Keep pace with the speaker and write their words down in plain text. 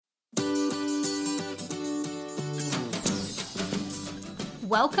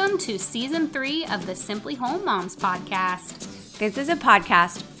Welcome to Season 3 of the Simply Home Moms podcast. This is a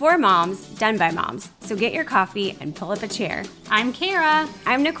podcast for moms, done by moms. So get your coffee and pull up a chair. I'm Kara.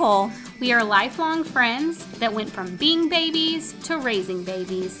 I'm Nicole. We are lifelong friends that went from being babies to raising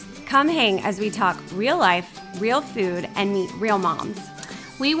babies. Come hang as we talk real life, real food, and meet real moms.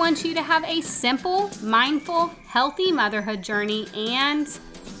 We want you to have a simple, mindful, healthy motherhood journey, and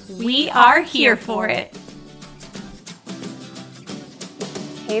we are here for it.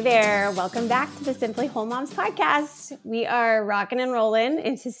 Hey there, welcome back to the Simply Home Moms podcast. We are rocking and rolling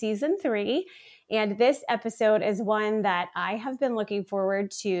into season 3, and this episode is one that I have been looking forward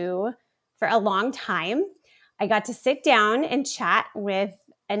to for a long time. I got to sit down and chat with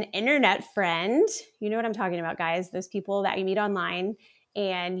an internet friend. You know what I'm talking about, guys, those people that you meet online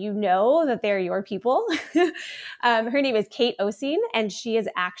and you know that they're your people. Her name is Kate Oseen, and she is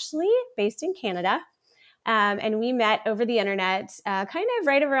actually based in Canada. And we met over the internet kind of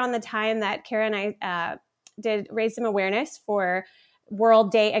right around the time that Kara and I did raise some awareness for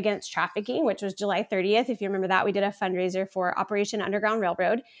World Day Against Trafficking, which was July 30th. If you remember that, we did a fundraiser for Operation Underground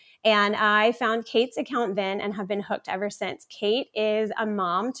Railroad. And I found Kate's account then and have been hooked ever since. Kate is a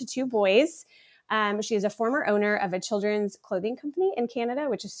mom to 2 boys. She is a former owner of a children's clothing company in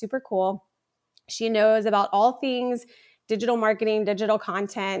Canada, which is super cool. She knows about all things digital marketing, digital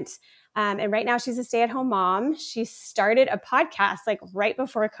content. And right now she's a stay-at-home mom. She started a podcast like right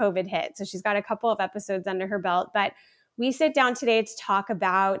before COVID hit. So she's got a couple of episodes under her belt. But we sit down today to talk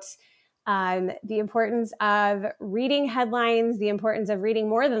about the importance of reading headlines, the importance of reading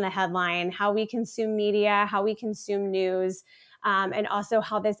more than the headline, how we consume media, how we consume news, and also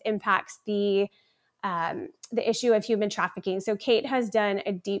how this impacts the issue of human trafficking. So Kate has done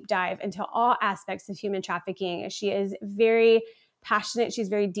a deep dive into all aspects of human trafficking. She is very passionate. She's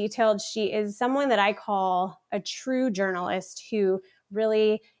very detailed. She is someone that I call a true journalist who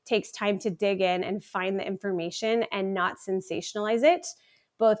really takes time to dig in and find the information and not sensationalize it.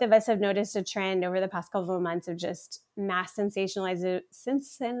 Both of us have noticed a trend over the past couple of months of just mass sensationalization.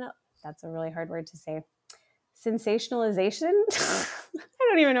 That's a really hard word to say. Sensationalization? I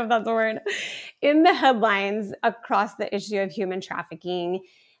don't even know if that's a word. In the headlines across the issue of human trafficking,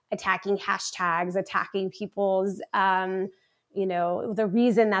 attacking hashtags, attacking people's the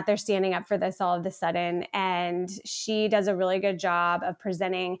reason that they're standing up for this all of a sudden. And she does a really good job of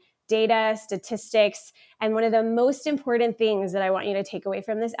presenting data, statistics. And one of the most important things that I want you to take away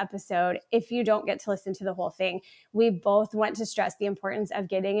from this episode, if you don't get to listen to the whole thing, we both want to stress the importance of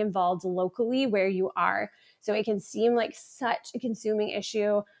getting involved locally where you are. So it can seem like such a consuming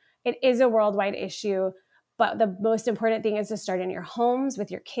issue. It is a worldwide issue, but the most important thing is to start in your homes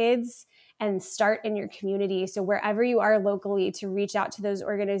with your kids and start in your community. So wherever you are locally, to reach out to those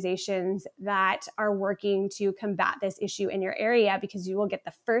organizations that are working to combat this issue in your area, because you will get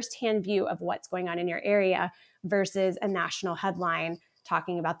the firsthand view of what's going on in your area versus a national headline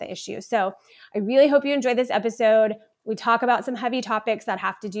talking about the issue. So I really hope you enjoyed this episode. We talk about some heavy topics that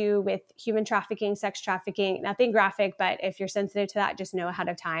have to do with human trafficking, sex trafficking, nothing graphic, but if you're sensitive to that, just know ahead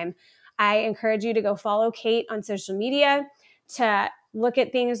of time. I encourage you to go follow Kate on social media, to look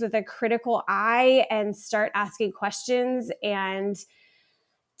at things with a critical eye and start asking questions and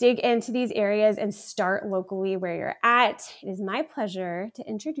dig into these areas and start locally where you're at. It is my pleasure to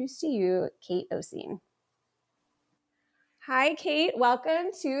introduce to you Kate Oseen. Hi, Kate.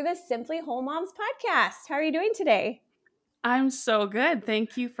 Welcome to the Simply Home Moms podcast. How are you doing today? I'm so good.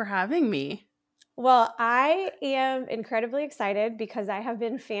 Thank you for having me. Well, I am incredibly excited because I have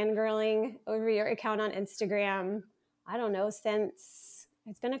been fangirling over your account on Instagram, I don't know, since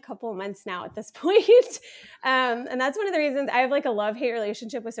it's been a couple of months now at this point. And that's one of the reasons I have like a love-hate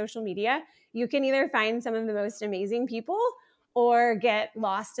relationship with social media. You can either find some of the most amazing people or get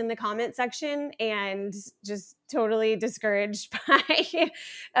lost in the comment section and just totally discouraged by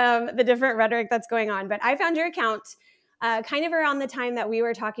the different rhetoric that's going on. But I found your account kind of around the time that we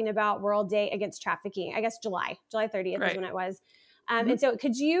were talking about World Day Against Trafficking. I guess July 30th is when it was. And so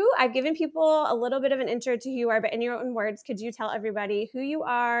I've given people a little bit of an intro to who you are, but in your own words, could you tell everybody who you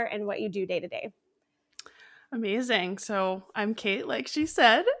are and what you do day to day? Amazing. So I'm Kate, like she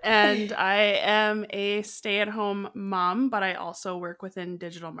said, and I am a stay-at-home mom, but I also work within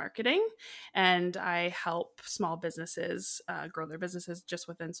digital marketing, and I help small businesses grow their businesses just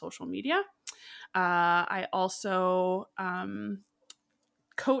within social media. I also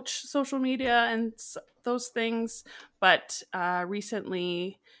coach social media and those things, but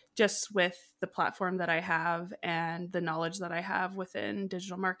recently, just with the platform that I have and the knowledge that I have within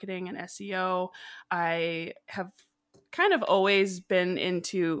digital marketing and SEO, I have kind of always been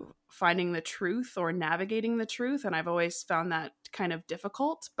into finding the truth or navigating the truth. And I've always found that kind of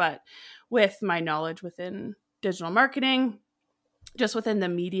difficult. But with my knowledge within digital marketing, just within the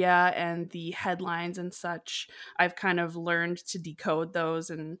media and the headlines and such, I've kind of learned to decode those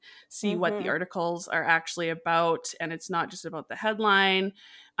and see what the articles are actually about. And it's not just about the headline,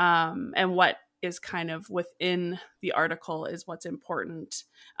 and what is kind of within the article is what's important.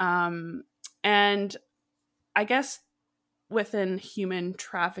 And I guess within human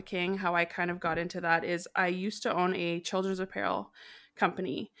trafficking, how I kind of got into that is I used to own a children's apparel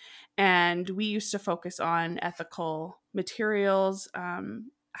company, and we used to focus on ethical materials,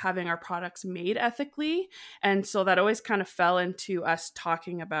 having our products made ethically. And so that always kind of fell into us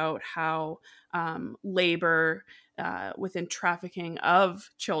talking about how labor within trafficking of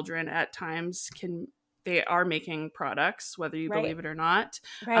children at times they are making products, whether you believe it or not,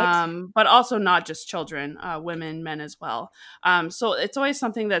 but also not just children, women, men as well. So it's always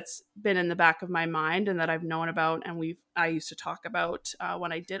something that's been in the back of my mind and that I've known about, and I used to talk about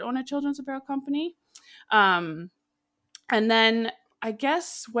when I did own a children's apparel company. And then I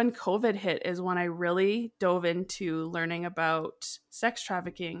guess when COVID hit is when I really dove into learning about sex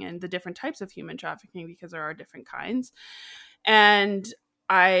trafficking and the different types of human trafficking, because there are different kinds. And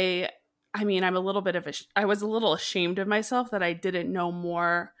I mean, I was a little ashamed of myself that I didn't know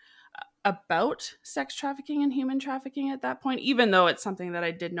more about sex trafficking and human trafficking at that point, even though it's something that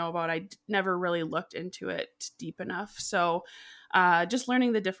I did know about. Never really looked into it deep enough. So just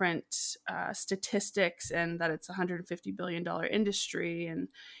learning the different statistics, and that it's a $150 billion industry, and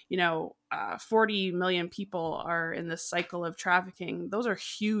 40 million people are in this cycle of trafficking. Those are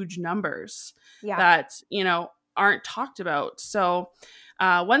huge numbers that aren't talked about. So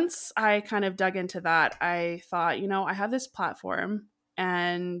once I kind of dug into that, I thought, I have this platform,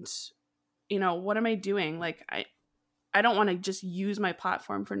 and what am I doing? Like, I don't want to just use my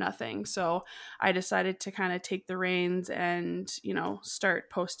platform for nothing. So I decided to kind of take the reins and, start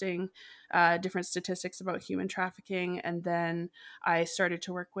posting different statistics about human trafficking. And then I started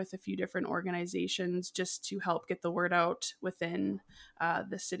to work with a few different organizations just to help get the word out within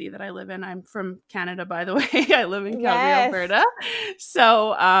the city that I live in. I'm from Canada, by the way. I live in Calgary, Alberta.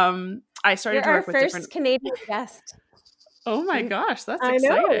 So I started to work with different Canadian guest. Oh my gosh, that's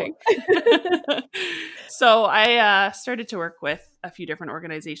exciting. So I started to work with a few different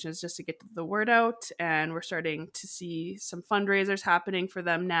organizations just to get the word out, and we're starting to see some fundraisers happening for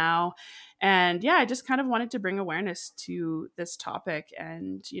them now. And yeah, I just kind of wanted to bring awareness to this topic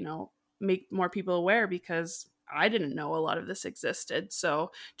and, make more people aware, because I didn't know a lot of this existed. So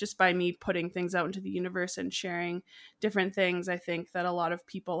just by me putting things out into the universe and sharing different things, I think that a lot of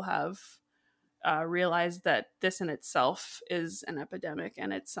people have realize that this in itself is an epidemic,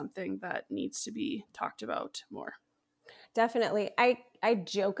 and it's something that needs to be talked about more. Definitely. I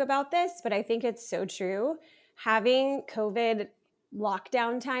joke about this, but I think it's so true. Having COVID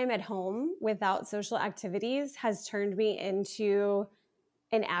lockdown time at home without social activities has turned me into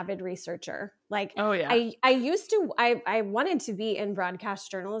an avid researcher. Like, oh yeah, I wanted to be in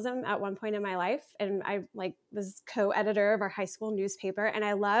broadcast journalism at one point in my life, and I was co-editor of our high school newspaper, and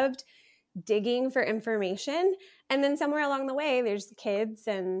I loved digging for information. And then somewhere along the way, there's the kids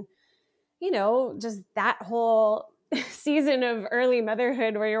and, just that whole season of early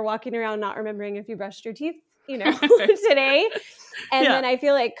motherhood where you're walking around not remembering if you brushed your teeth, today. And then I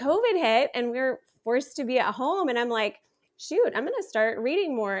feel like COVID hit and we're forced to be at home. And I'm like, shoot, I'm going to start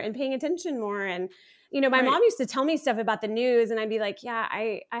reading more and paying attention more. And, my mom used to tell me stuff about the news, and I'd be like, yeah,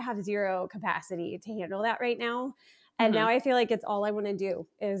 I have zero capacity to handle that right now. And now I feel like it's all I want to do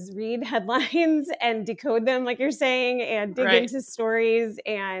is read headlines and decode them, like you're saying, and dig into stories.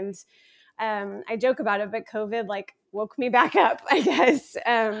 And I joke about it, but COVID woke me back up, I guess,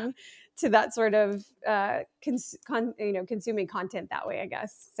 to that sort of consuming content that way, I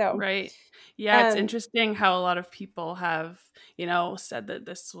guess. So yeah, it's interesting how a lot of people have said that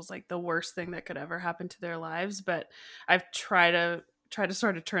this was like the worst thing that could ever happen to their lives, but I've tried to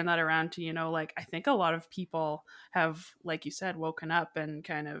sort of turn that around to, I think a lot of people have, like you said, woken up and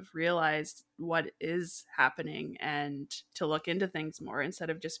kind of realized what is happening and to look into things more instead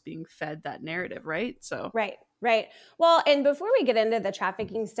of just being fed that narrative, right? So Right. Well, and before we get into the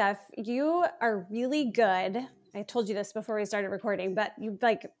trafficking stuff, you are really good. I told you this before we started recording, but you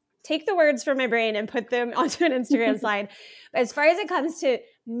take the words from my brain and put them onto an Instagram slide. As far as it comes to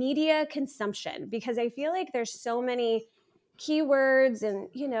media consumption, because I feel like there's so many keywords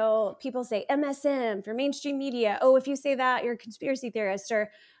and, people say MSM for mainstream media. Oh, if you say that, you're a conspiracy theorist.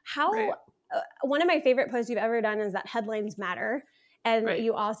 Or one of my favorite posts you've ever done is that headlines matter. And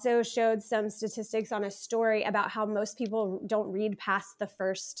you also showed some statistics on a story about how most people don't read past the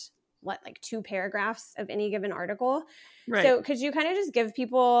first like 2 paragraphs of any given article. Right. So could you kind of just give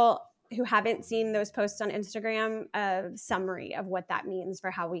people who haven't seen those posts on Instagram a summary of what that means for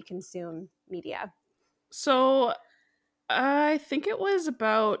how we consume media? So I think it was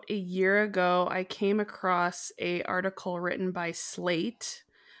about a year ago I came across a article written by Slate.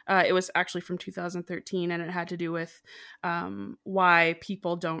 It was actually from 2013, and it had to do with why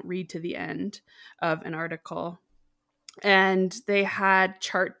people don't read to the end of an article. And they had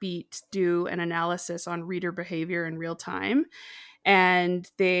Chartbeat do an analysis on reader behavior in real time. And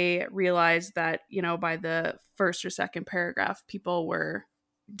they realized that, by the first or second paragraph, people were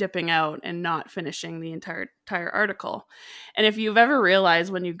dipping out and not finishing the entire article. And if you've ever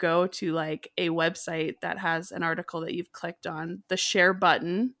realized when you go to like a website that has an article that you've clicked on, the share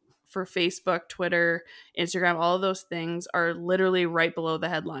button for Facebook, Twitter, Instagram, all of those things are literally right below the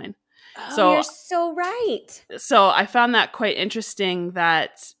headline. Oh, So you're so right. so I found that quite interesting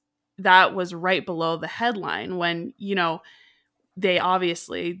that that was right below the headline when, they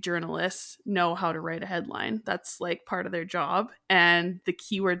obviously, journalists know how to write a headline. That's like part of their job. And the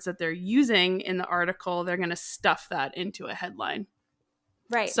keywords that they're using in the article, they're going to stuff that into a headline.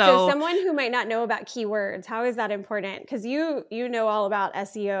 Right. So So, someone who might not know about keywords, how is that important? Because you know all about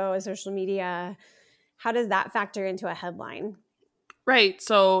SEO, social media. How does that factor into a headline? right.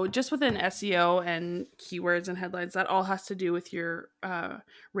 So just within SEO and keywords and headlines, that all has to do with your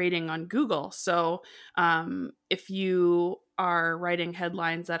rating on Google. So if you are writing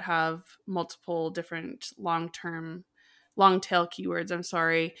headlines that have multiple different long tail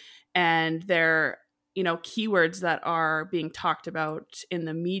keywords, and they're, keywords that are being talked about in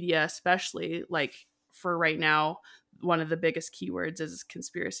the media, especially like for right now, one of the biggest keywords is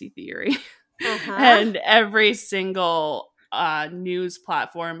conspiracy theory. Uh-huh. And every single news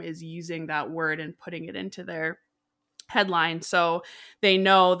platform is using that word and putting it into their headline. So they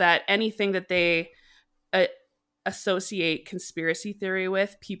know that anything that they uh, associate conspiracy theory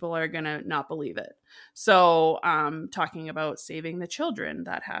with, people are going to not believe it. So talking about saving the children,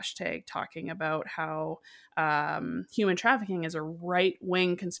 that hashtag, talking about how human trafficking is a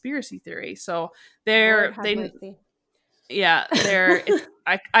right-wing conspiracy theory. So Lord have they mercy. yeah,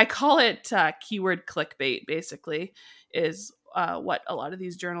 I call it keyword clickbait, basically, is what a lot of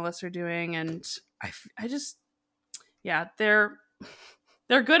these journalists are doing. And I just, yeah, they're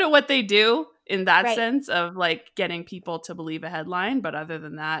good at what they do in that Right. sense of like getting people to believe a headline. But other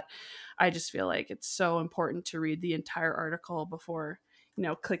than that, I just feel like it's so important to read the entire article before,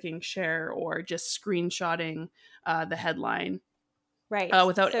 clicking share or just screenshotting the headline Right.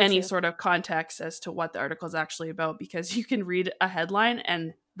 without So any true. sort of context as to what the article is actually about, because you can read a headline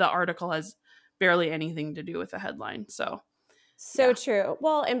and the article has barely anything to do with the headline. So, So yeah. true.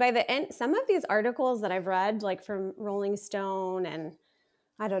 Well, and by the end, some of these articles that I've read, like from Rolling Stone and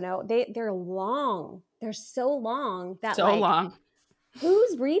I don't know, they're long. They're so long that So like long.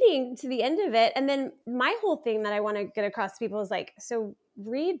 who's reading to the end of it? And then my whole thing that I want to get across to people is like, so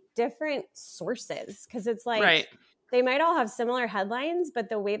read different sources, because it's like Right. they might all have similar headlines, but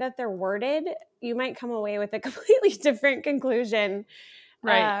the way that they're worded, you might come away with a completely different conclusion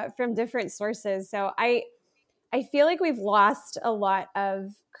Right. from different sources. So I feel like we've lost a lot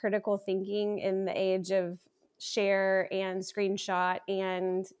of critical thinking in the age of share and screenshot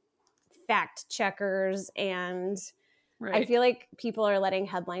and fact checkers, and I Right. feel like people are letting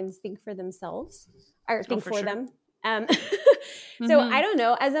headlines think for themselves or Oh, think for for sure. them. Um, so Mm-hmm. I don't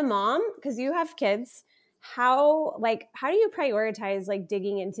know, as a mom, because you have kids, how do you prioritize like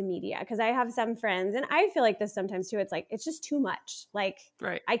digging into media? Because I have some friends, and I feel like this sometimes too. It's like it's just too much. Like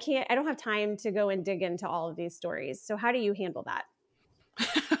Right. I don't have time to go and dig into all of these stories. So how do you handle that?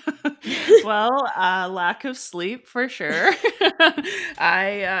 Well, lack of sleep for sure.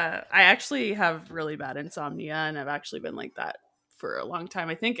 I actually have really bad insomnia, and I've actually been like that for a long time.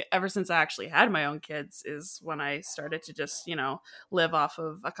 I think ever since I actually had my own kids is when I started to just, live off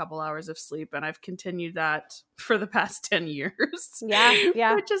of a couple hours of sleep, and I've continued that for the past 10 years, Yeah,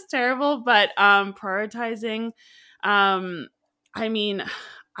 yeah. which is terrible, but prioritizing I mean,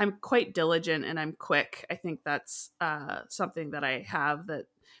 I'm quite diligent and I'm quick. I think that's something that I have that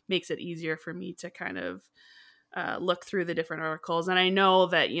makes it easier for me to kind of look through the different articles. And I know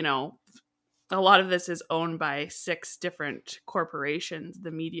that, a lot of this is owned by 6 different corporations,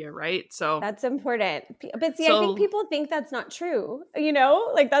 the media, right? That's important. But see, I think So, people think that's not true. You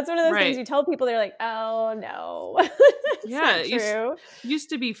know, like that's one of those things right. you tell people, they're like, oh no, it's Yeah, not true. used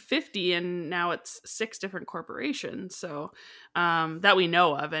to be 50 and now it's 6 different corporations. So, that we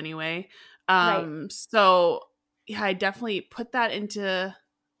know of anyway. Right. So yeah, I definitely put that into,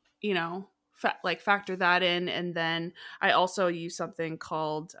 you know, factor that in. And then I also use something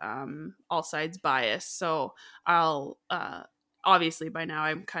called all sides bias. So I'll obviously by now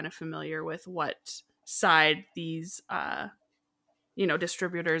I'm kind of familiar with what side these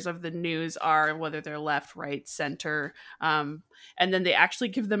distributors of the news are, whether they're left, right, center, and then they actually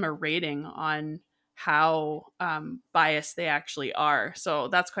give them a rating on how biased they actually are. So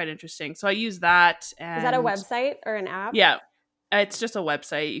that's quite interesting. So I use that. Is that a And website or an app? yeah, it's just a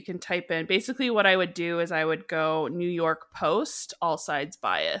website. You can type in, basically what I would do is I would go New York Post, all sides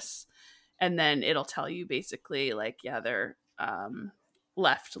bias, and then it'll tell you basically like, yeah, they're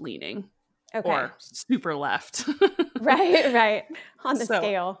left leaning Okay. or super left. Right. On the So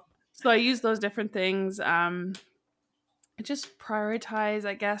scale. so I use those different things. I just prioritize,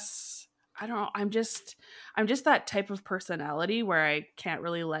 I guess. I don't know. I'm just that type of personality where I can't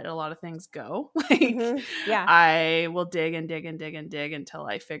really let a lot of things go. Like Yeah. I will dig and dig and dig and dig until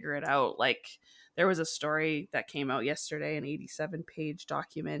I figure it out. Like there was a story that came out yesterday, an 87-page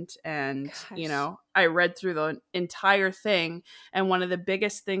document, and Gosh. I read through the entire thing, and one of the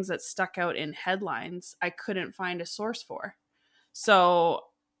biggest things that stuck out in headlines, I couldn't find a source for. So,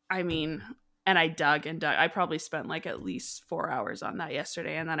 I mean, and I dug and dug. I probably spent like at least 4 hours on that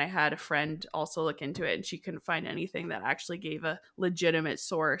yesterday. And then I had a friend also look into it, and she couldn't find anything that actually gave a legitimate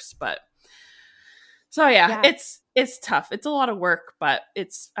source. But so yeah, Yeah. it's tough. It's a lot of work, but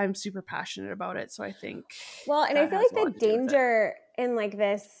I'm super passionate about it. So I think Well, and I that feel has like a lot the to do with it. danger in like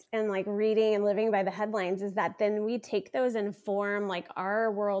this and like reading and living by the headlines is that then we take those and form like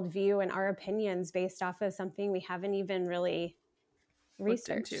our worldview and our opinions based off of something we haven't even really Looked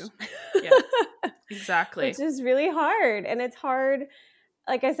researched. into. Yeah, exactly. Which is really hard. And it's hard.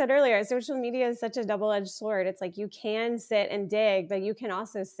 Like I said earlier, social media is such a double-edged sword. It's like you can sit and dig, but you can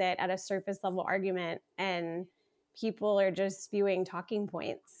also sit at a surface level argument and people are just spewing talking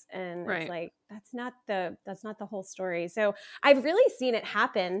points. And it's Right. like that's not the whole story. So I've really seen it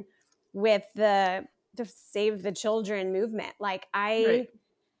happen with the Save the Children movement. Like Right.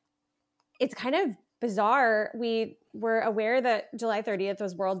 it's kind of bizarre. We were aware that July 30th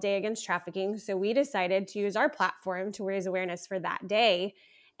was World Day Against Trafficking. So we decided to use our platform to raise awareness for that day.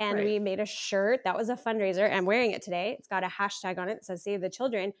 And Right. we made a shirt that was a fundraiser. I'm wearing it today. It's got a hashtag on it that says Save the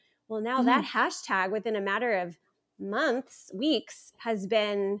Children. Well, now that hashtag within a matter of months, weeks, has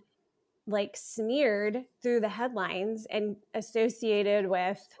been like smeared through the headlines and associated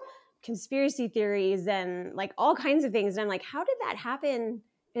with conspiracy theories and like all kinds of things. And I'm like, how did that happen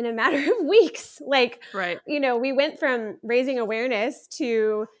in a matter of weeks? Like, Right. we went from raising awareness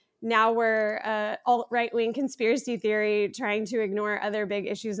to now we're alt-right-wing conspiracy theory trying to ignore other big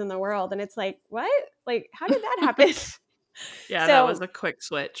issues in the world. And it's like, what? Like, how did that happen? Yeah, that was So a quick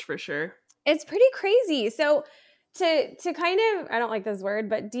switch for sure. it's pretty crazy. So to kind of, I don't like this word,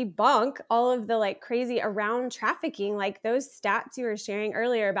 but debunk all of the like crazy around trafficking, like those stats you were sharing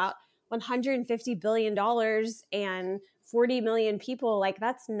earlier about $150 billion and 40 million people, like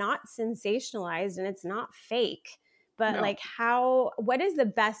that's not sensationalized and it's not fake. But No. like what is the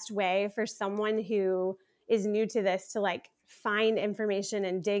best way for someone who is new to this to like find information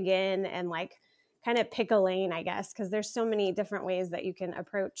and dig in and like kind of pick a lane, I guess, because there's so many different ways that you can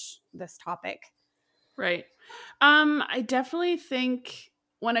approach this topic. Right. I definitely think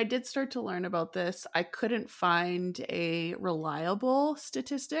when I did start to learn about this, I couldn't find a reliable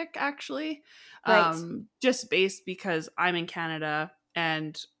statistic actually. Right. Just based because I'm in Canada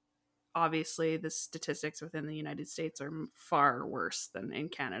and obviously the statistics within the United States are far worse than in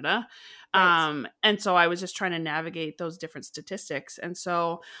Canada. Right. And so I was just trying to navigate those different statistics. And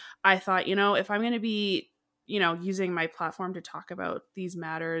so I thought, if I'm going to be, using my platform to talk about these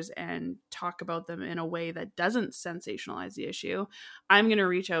matters and talk about them in a way that doesn't sensationalize the issue, I'm going to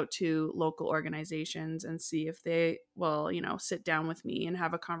reach out to local organizations and see if they will, sit down with me and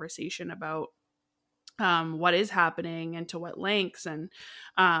have a conversation about what is happening and to what lengths. And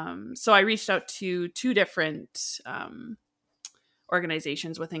so I reached out to two different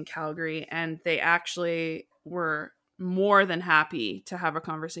organizations within Calgary, and they actually were more than happy to have a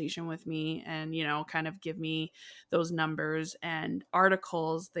conversation with me and, kind of give me those numbers and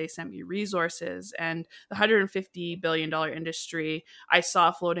articles. They sent me resources, and the $150 billion industry I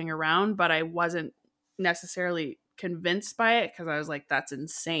saw floating around, but I wasn't necessarily convinced by it because I was like, that's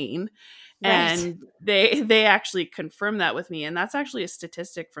insane. Right. And they actually confirmed that with me, and that's actually a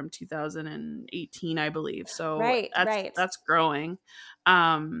statistic from 2018, I believe. So Right. that's growing.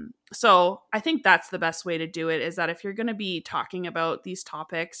 So I think that's the best way to do it, is that if you're going to be talking about these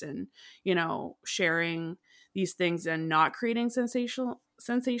topics and sharing these things and not creating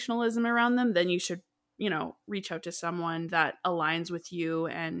sensationalism around them, then you should reach out to someone that aligns with you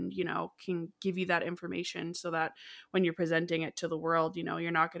and, can give you that information so that when you're presenting it to the world,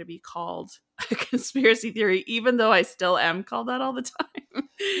 you're not going to be called a conspiracy theory, even though I still am called that all the time.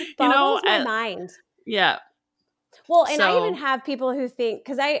 It boggles my mind. Yeah. Well, and I even have people who think,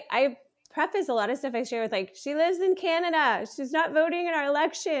 because I preface a lot of stuff I share with like, she lives in Canada. She's not voting in our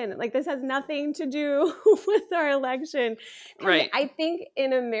election. Like, this has nothing to do with our election. Right. I think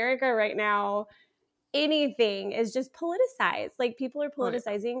in America right now, anything is just politicized. Like, people are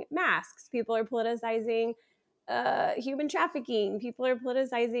politicizing masks. People are politicizing human trafficking. People are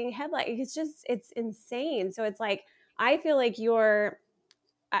politicizing headlines. It's insane. So it's like, I feel like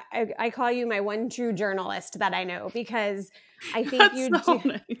I call you my one true journalist that I know, because I think you so do.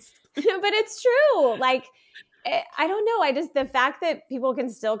 Nice. But it's true. Like, I don't know. The fact that people can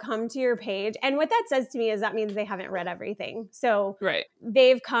still come to your page, and what that says to me is that means they haven't read everything. So Right.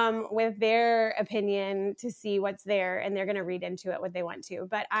 they've come with their opinion to see what's there, and they're going to read into it what they want to.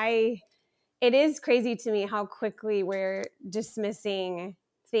 But it is crazy to me how quickly we're dismissing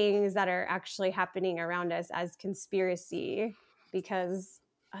things that are actually happening around us as conspiracy, because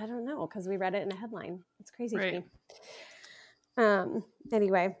I don't know, because we read it in a headline. It's crazy to me.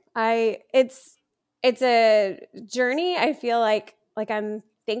 Anyway, it's a journey. I feel like I'm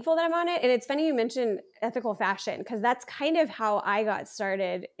thankful that I'm on it. And it's funny you mentioned ethical fashion, because that's kind of how I got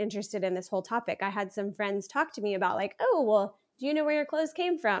started interested in this whole topic. I had some friends talk to me about like, oh, well, do you know where your clothes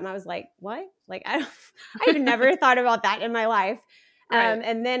came from? I was like, what? Like, I've never thought about that in my life. Right.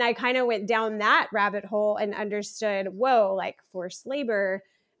 And then I kind of went down that rabbit hole and understood, whoa, like forced labor,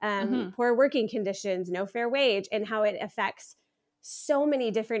 poor working conditions, no fair wage, and how it affects so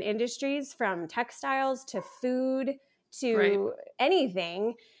many different industries, from textiles to food to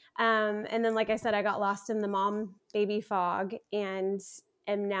anything. And then, like I said, I got lost in the mom baby fog, and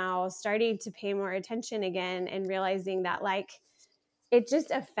am now starting to pay more attention again, and realizing that like it just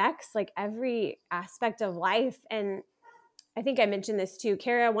affects like every aspect of life. And I think I mentioned this too.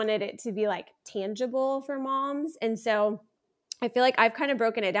 Kara wanted it to be like tangible for moms. And so I feel like I've kind of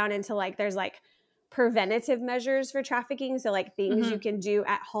broken it down into like, there's like preventative measures for trafficking. So like things you can do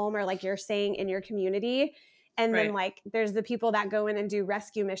at home, or like you're saying in your community. And then like there's the people that go in and do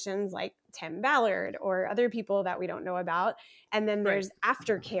rescue missions, like Tim Ballard or other people that we don't know about. And then there's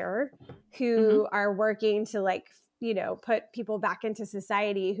aftercare, who are working to like, put people back into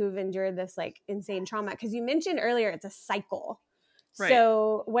society who've endured this like insane trauma. Because you mentioned earlier, it's a cycle. Right.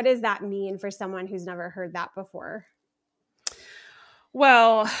 So what does that mean for someone who's never heard that before?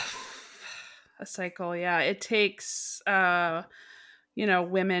 Well, a cycle, yeah. It takes, women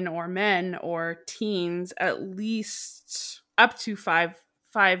or men or teens at least up to five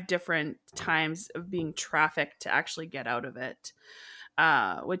different times of being trafficked to actually get out of it,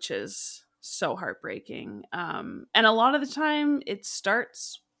 which is so heartbreaking. And a lot of the time it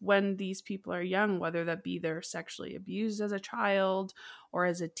starts when these people are young, whether that be they're sexually abused as a child or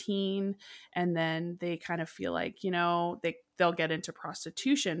as a teen, and then they kind of feel like, they'll get into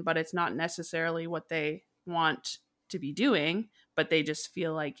prostitution, but it's not necessarily what they want to be doing, but they just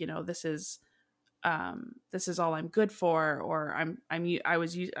feel like, this is all I'm good for, or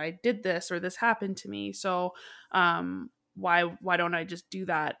I did this, or this happened to me. So, why don't I just do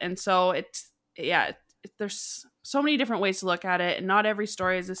that? And so there's so many different ways to look at it, and not every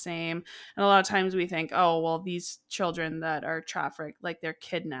story is the same. And a lot of times we think, oh, well, these children that are trafficked, like they're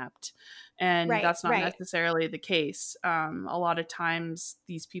kidnapped, and that's not necessarily the case. A lot of times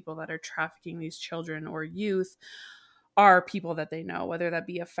these people that are trafficking these children or youth are people that they know, whether that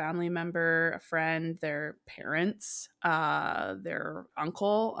be a family member, a friend, their parents, their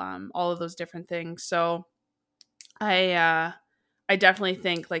uncle, all of those different things. So I definitely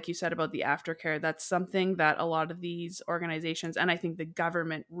think, like you said about the aftercare, that's something that a lot of these organizations, and I think the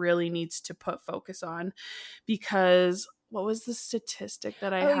government, really needs to put focus on. Because what was the statistic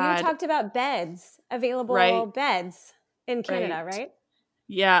that I had? You talked about available beds in Canada, right?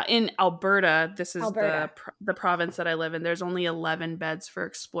 Yeah, in Alberta, this is the province that I live in. There's only 11 beds for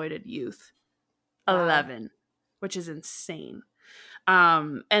exploited youth. Wow. 11, which is insane.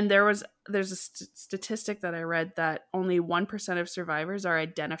 And there's a statistic that I read that only 1% of survivors are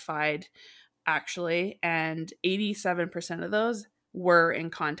identified, actually, and 87% of those were in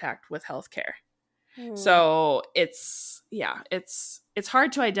contact with healthcare. So it's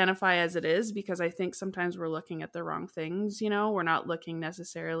hard to identify as it is, because I think sometimes we're looking at the wrong things. We're not looking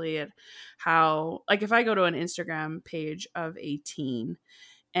necessarily at how, like, if I go to an Instagram page of a teen,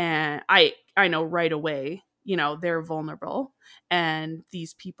 and I know right away they're vulnerable, and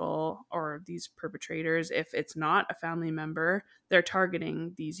these people or these perpetrators, if it's not a family member, they're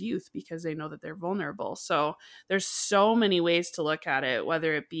targeting these youth because they know that they're vulnerable. So there's so many ways to look at it,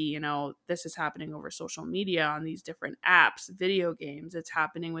 whether it be, this is happening over social media on these different apps, video games, it's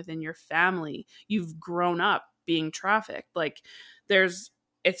happening within your family. You've grown up being trafficked. Like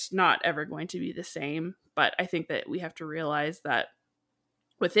it's not ever going to be the same, but I think that we have to realize that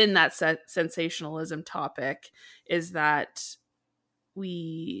within that sensationalism topic is that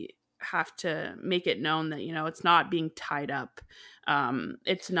we have to make it known that it's not being tied up,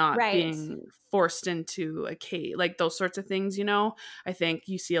 it's not Right. being forced into a cage, like those sorts of things. I think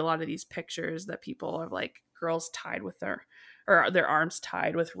you see a lot of these pictures that people are like girls tied with their arms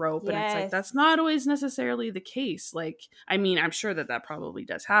tied with rope, and it's like Yes. that's not always necessarily the case. Like, I mean, I'm sure that probably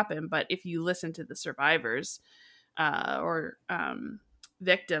does happen, but if you listen to the survivors or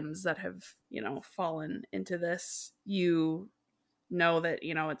victims that have fallen into this, you know that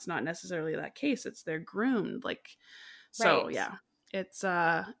it's not necessarily that case. It's they're groomed, like, so Right. yeah,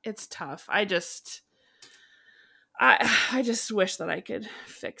 it's tough. I just wish that I could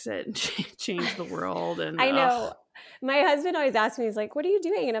fix it and change the world. And I know. My husband always asks me, he's like, what are you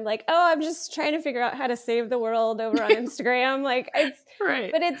doing? And I'm like, oh, I'm just trying to figure out how to save the world over on Instagram. Like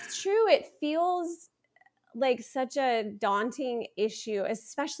right. but it's true. It feels like such a daunting issue,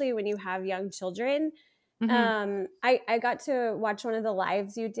 especially when you have young children. Mm-hmm. I got to watch one of the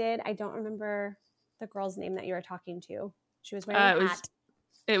lives you did. I don't remember the girl's name that you were talking to. She was wearing a hat.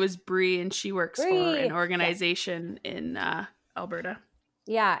 It was Bree, and she works for an Bree. organization in Alberta.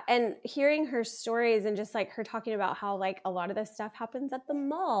 Yeah. And hearing her stories and just like her talking about how like a lot of this stuff happens at the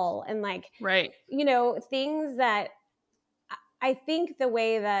mall and like, Right. Things that I think the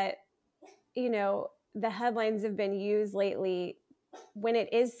way that, the headlines have been used lately, when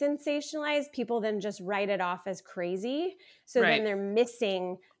it is sensationalized, people then just write it off as crazy. So Right. then they're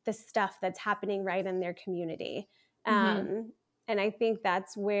missing the stuff that's happening right in their community. Mm-hmm. And I think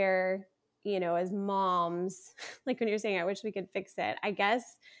that's where, as moms, like when you're saying, I wish we could fix it, I guess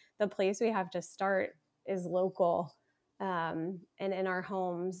the place we have to start is local, and in our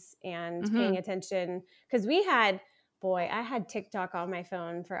homes, and Mm-hmm. paying attention. Because I had TikTok on my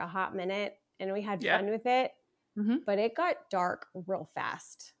phone for a hot minute and we had fun with it. Mm-hmm. But it got dark real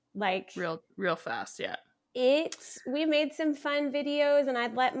fast. Like real fast. Yeah. We made some fun videos and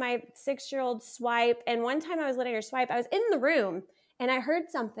I'd let my 6-year-old swipe. And one time I was letting her swipe, I was in the room and I heard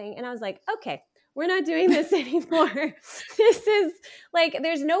something and I was like, okay, we're not doing this anymore. This is like,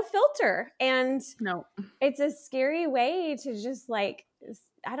 there's no filter. And No. it's a scary way to just like,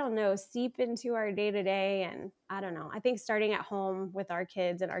 I don't know, seep into our day to day. And I don't know. I think starting at home with our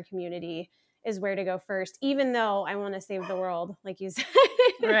kids and our community is where to go first, even though I want to save the world, like you said.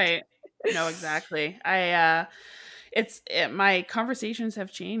 Right. No, exactly. My conversations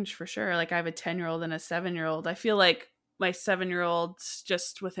have changed for sure. Like I have a 10-year-old and a 7-year-old. I feel like my 7-year-old,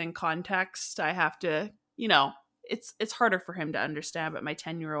 just within context, I have to, it's harder for him to understand, but my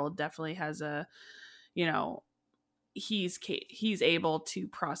 10-year-old definitely has he's able to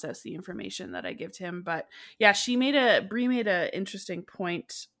process the information that I give to him. But yeah, Bree made a interesting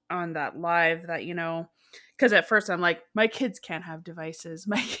point on that live that, because at first I'm like, my kids can't have devices.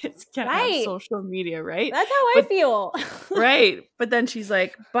 My kids can't have Right. social media, right? That's how I feel. Right. But then she's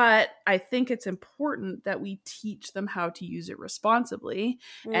like, but I think it's important that we teach them how to use it responsibly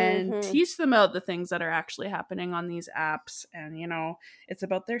and teach them about the things that are actually happening on these apps. And, it's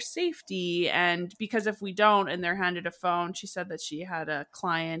about their safety. And because if we don't and they're handed a phone, she said that she had a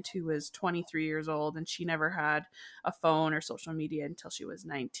client who was 23 years old and she never had a phone or social media until she was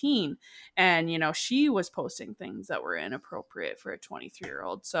 19. And, she was posting things that were inappropriate for a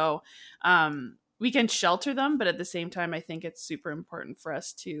 23-year-old. So, we can shelter them, but at the same time, I think it's super important for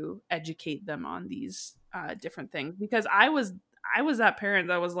us to educate them on these different things, because I was that parent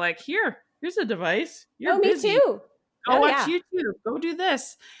that was like, here's a device. You're busy. Me too. Go watch YouTube. Go do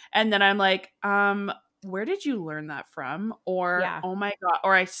this. And then I'm like, where did you learn that from? Or, oh my God,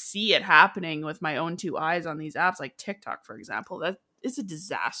 or I see it happening with my own 2 eyes on these apps, like TikTok, for example. That is a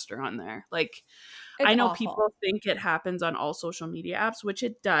disaster on there. Like, I know awful. people think it happens on all social media apps, which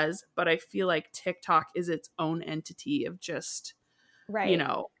it does, but I feel like TikTok is its own entity of just,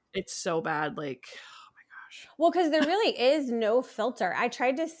 it's so bad. Like, oh my gosh. Well, because there really is no filter. I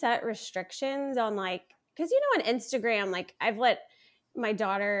tried to set restrictions on because on Instagram, like I've let my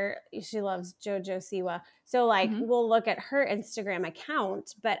daughter, she loves JoJo Siwa. So we'll look at her Instagram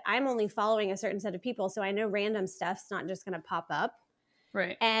account, but I'm only following a certain set of people. So I know random stuff's not just going to pop up.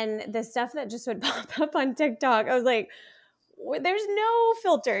 Right. And the stuff that just would pop up on TikTok, I was like, there's no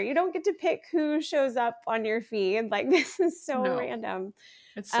filter. You don't get to pick who shows up on your feed. Like, this is so random.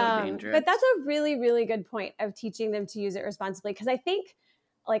 It's so dangerous. But that's a really, really good point of teaching them to use it responsibly. Because I think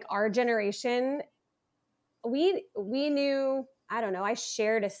like our generation, we knew, I don't know, I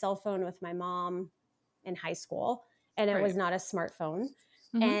shared a cell phone with my mom in high school, and it was not a smartphone.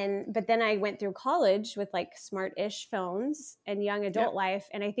 But then I went through college with like smart-ish phones and young adult life.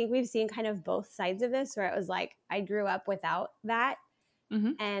 And I think we've seen kind of both sides of this, where it was like, I grew up without that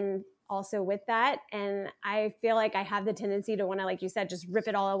and also with that. And I feel like I have the tendency to want to, like you said, just rip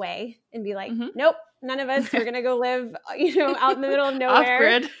it all away and be like, nope, none of us, we're going to go live, out in the middle of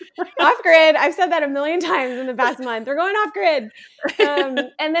nowhere. Off grid. I've said that a million times in the past month. We're going off grid.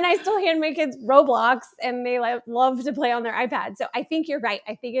 And then I still hand my kids Roblox, and they love to play on their iPad. So I think you're right.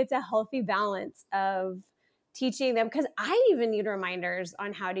 I think it's a healthy balance of teaching them, because I even need reminders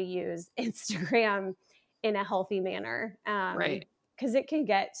on how to use Instagram in a healthy manner. Because it can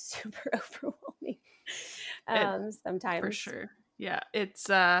get super overwhelming sometimes. For sure. Yeah. It's,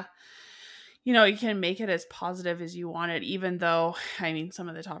 you can make it as positive as you want it, even though, I mean, some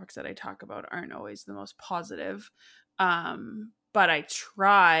of the topics that I talk about aren't always the most positive. But I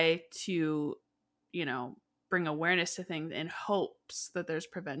try to, bring awareness to things in hopes that there's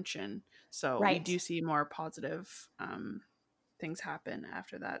prevention. So we do see more positive things happen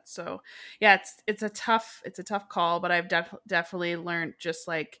after that. So yeah, it's a tough call, but I've definitely learned, just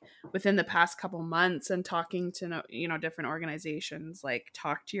like within the past couple months and talking to different organizations, like,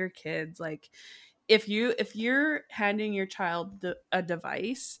 talk to your kids. Like, if you're handing your child a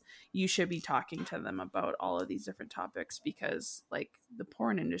device, you should be talking to them about all of these different topics, because like the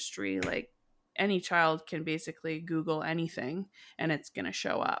porn industry, like, any child can basically Google anything and it's going to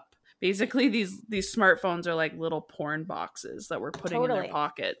show up. Basically, these smartphones are like little porn boxes that we're putting in their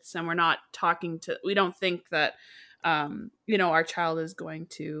pockets, and we don't think that, our child is going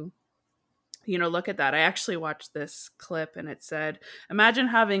to, look at that. I actually watched this clip, and it said, imagine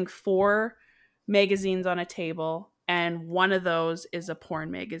having 4 magazines on a table, and one of those is a porn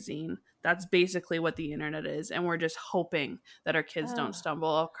magazine. That's basically what the internet is. And we're just hoping that our kids don't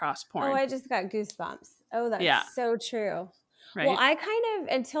stumble across porn. Oh, I just got goosebumps. Oh, that's so true. Right. Well, I kind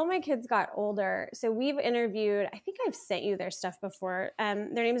of, until my kids got older, so we've interviewed, I think I've sent you their stuff before. Their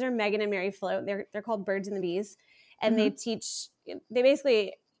names are Megan and Mary Float. They're called Birds and the Bees. And they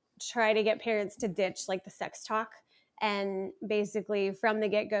basically try to get parents to ditch like the sex talk, and basically from the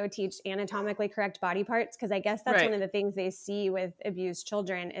get-go teach anatomically correct body parts. Because I guess that's one of the things they see with abused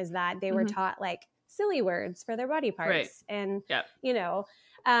children, is that they were taught like silly words for their body parts. And,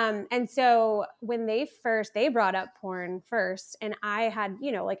 and so when they brought up porn first, and I had,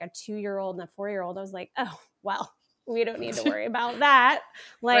 like a 2-year-old and a 4-year-old, I was like, oh, well, we don't need to worry about that.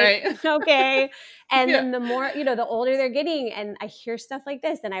 Like, okay. And then the more, the older they're getting, and I hear stuff like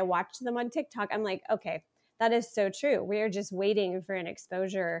this and I watch them on TikTok, I'm like, okay, that is so true. We are just waiting for an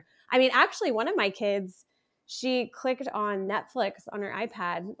exposure. I mean, actually, one of my kids, she clicked on Netflix on her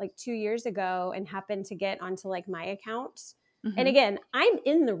iPad like 2 years ago and happened to get onto like my account. And again, I'm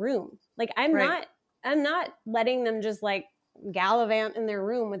in the room. Like, I'm not letting them just like gallivant in their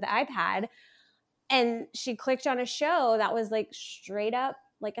room with the iPad. And she clicked on a show that was like straight up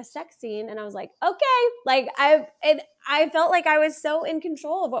like a sex scene. And I was like, okay, like I felt like I was so in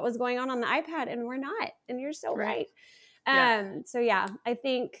control of what was going on the iPad, and we're not. And you're so right. So yeah, I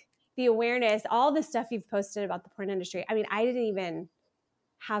think the awareness, all the stuff you've posted about the porn industry, I mean, I didn't even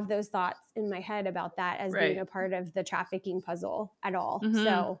have those thoughts in my head about that as being a part of the trafficking puzzle at all.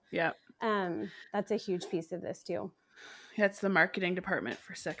 So that's a huge piece of this too. It's the marketing department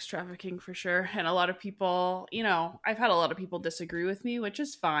for sex trafficking for sure. And a lot of people, I've had a lot of people disagree with me, which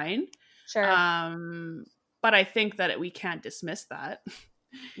is fine. Sure. But I think that we can't dismiss that.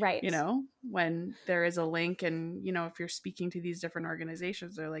 Right. When there is a link, and, if you're speaking to these different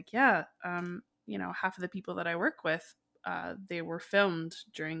organizations, they're like, half of the people that I work with, they were filmed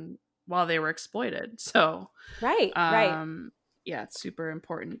while they were exploited. So, right. Yeah, it's super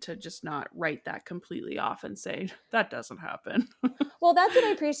important to just not write that completely off and say that doesn't happen. Well, that's what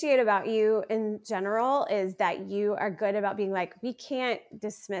I appreciate about you in general, is that you are good about being like, we can't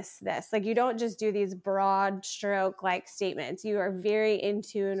dismiss this. Like, you don't just do these broad stroke like statements. You are very in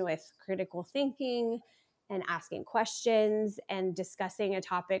tune with critical thinking and asking questions and discussing a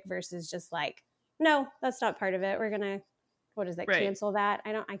topic versus just like, no, that's not part of it. We're going to, what is it? Right. Cancel that.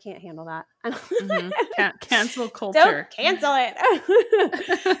 I can't handle that. Can't cancel culture. Don't cancel it.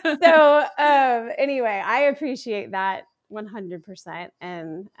 So anyway, I appreciate that 100%.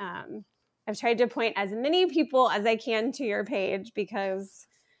 And I've tried to point as many people as I can to your page, because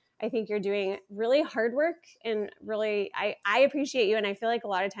I think you're doing really hard work, and really, I appreciate you. And I feel like a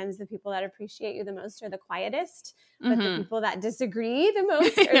lot of times the people that appreciate you the most are the quietest, but the people that disagree the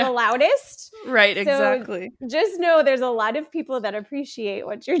most are the loudest. Right, So exactly. just know there's a lot of people that appreciate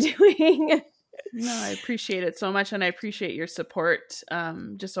what you're doing. No, I appreciate it so much, and I appreciate your support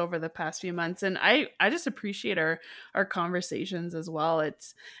just over the past few months. And I just appreciate our conversations as well.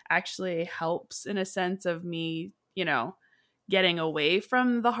 It's actually helps in a sense of me, getting away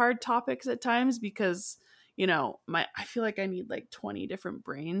from the hard topics at times, because I feel like I need like 20 different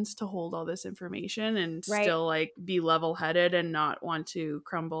brains to hold all this information and Right. still like be level-headed and not want to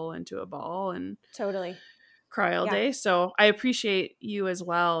crumble into a ball and Totally cry all day. So I appreciate you as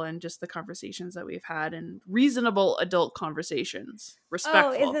well, and just the conversations that we've had, and reasonable adult conversations.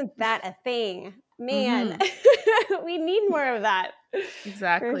 Respectful. Oh, isn't that a thing? Man, we need more of that.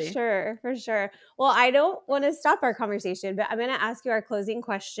 Exactly. For sure. Well, I don't want to stop our conversation, but I'm going to ask you our closing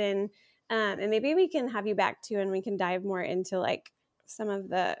question. And maybe we can have you back too, and we can dive more into like some of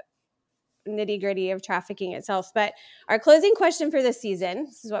the nitty gritty of trafficking itself. But our closing question for this season,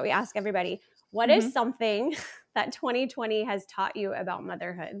 this is what we ask everybody. What is something that 2020 has taught you about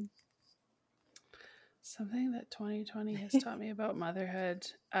motherhood? Something that 2020 has taught me about motherhood,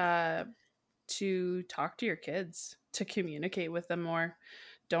 to talk to your kids, to communicate with them more.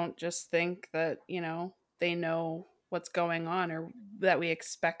 Don't just think that, they know what's going on, or that we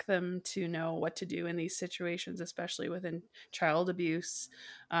expect them to know what to do in these situations, especially within child abuse.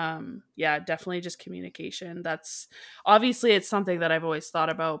 Definitely just communication. That's obviously, it's something that I've always thought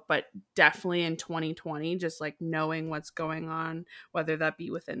about, but definitely in 2020, just like knowing what's going on, whether that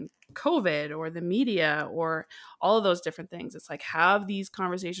be within COVID or the media or all of those different things. It's like, have these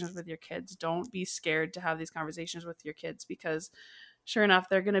conversations with your kids. Don't be scared to have these conversations with your kids, because sure enough,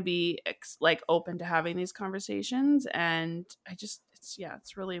 they're going to be like open to having these conversations. And it's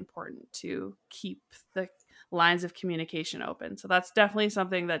really important to keep the lines of communication open. So that's definitely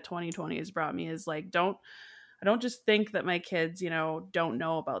something that 2020 has brought me, is like, I don't just think that my kids, don't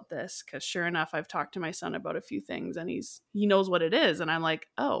know about this, because sure enough, I've talked to my son about a few things, and he knows what it is. And I'm like,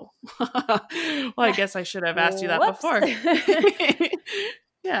 oh, well, I guess I should have asked you that before.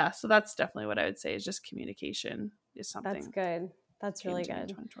 Yeah. So that's definitely what I would say, is just communication is something. That's good. That's really good.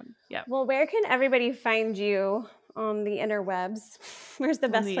 2020. Yeah. Well, where can everybody find you on the interwebs? Where's the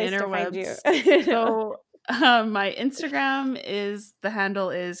best place to find you? So my Instagram the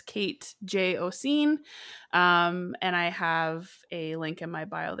handle is Kate J. Oseen. And I have a link in my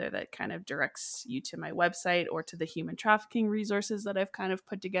bio there that kind of directs you to my website or to the human trafficking resources that I've kind of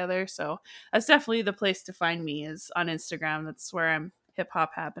put together. So that's definitely the place to find me, is on Instagram. That's where I'm hip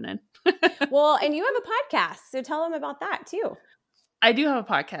hop happening. Well, and you have a podcast, so tell them about that too. I do have a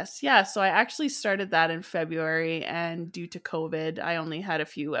podcast. Yeah. So I actually started that in February, and due to COVID, I only had a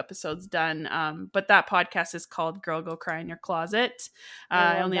few episodes done. But that podcast is called Girl Go Cry in Your Closet.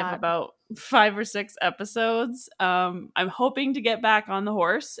 I only have about 5 or 6 episodes. I'm hoping to get back on the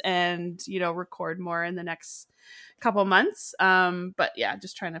horse and, record more in the next couple months. But yeah,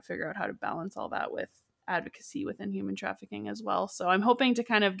 just trying to figure out how to balance all that with advocacy within human trafficking as well. So I'm hoping to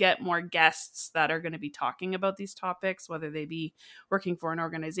kind of get more guests that are going to be talking about these topics, whether they be working for an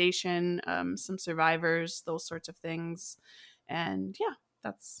organization, some survivors, those sorts of things. And yeah,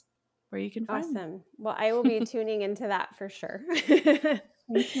 that's where you can find me. Awesome. Well, I will be tuning into that for sure.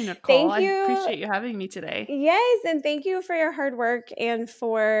 Thank you, Nicole. Thank you. I appreciate you having me today. Yes. And thank you for your hard work and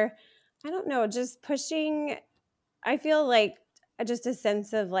for, just pushing, I feel like just a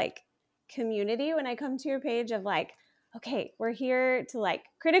sense of like community when I come to your page of like, okay, we're here to like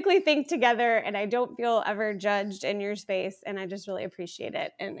critically think together, and I don't feel ever judged in your space. And I just really appreciate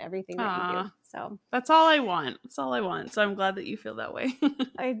it and everything that you do. So that's all I want. So I'm glad that you feel that way.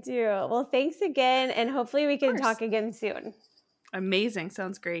 I do. Well, thanks again. And hopefully we can talk again soon. Amazing.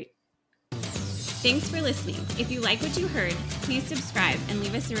 Sounds great. Thanks for listening. If you like what you heard, please subscribe and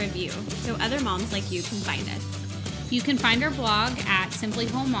leave us a review so other moms like you can find us. You can find our blog at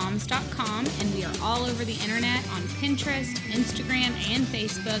simplyhomemoms.com, and we are all over the internet on Pinterest, Instagram, and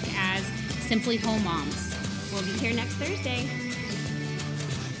Facebook as Simply Home Moms. We'll be here next Thursday.